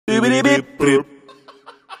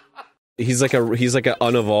He's like an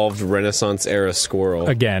unevolved Renaissance era squirrel.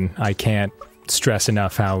 Again, I can't stress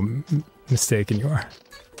enough how mistaken you are.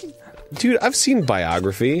 Dude, I've seen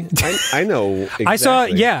biography. I know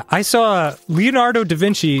exactly. I saw Leonardo da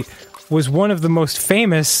Vinci was one of the most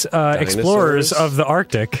famous explorers of the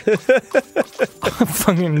Arctic.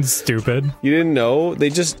 Fucking stupid. You didn't know? They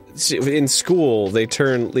just, in school, they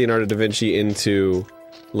turn Leonardo da Vinci into,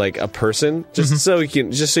 like, a person, just so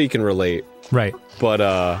you can relate. Right.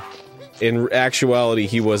 But, in actuality,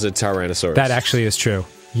 he was a Tyrannosaurus. That actually is true.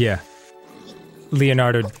 Yeah.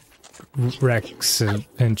 Leonardo Rex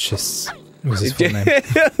Vincis was his full name.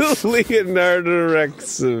 Leonardo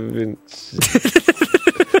Rex Vincis.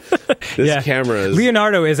 This camera is...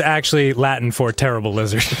 Leonardo is actually Latin for terrible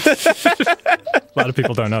lizard. A lot of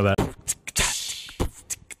people don't know that.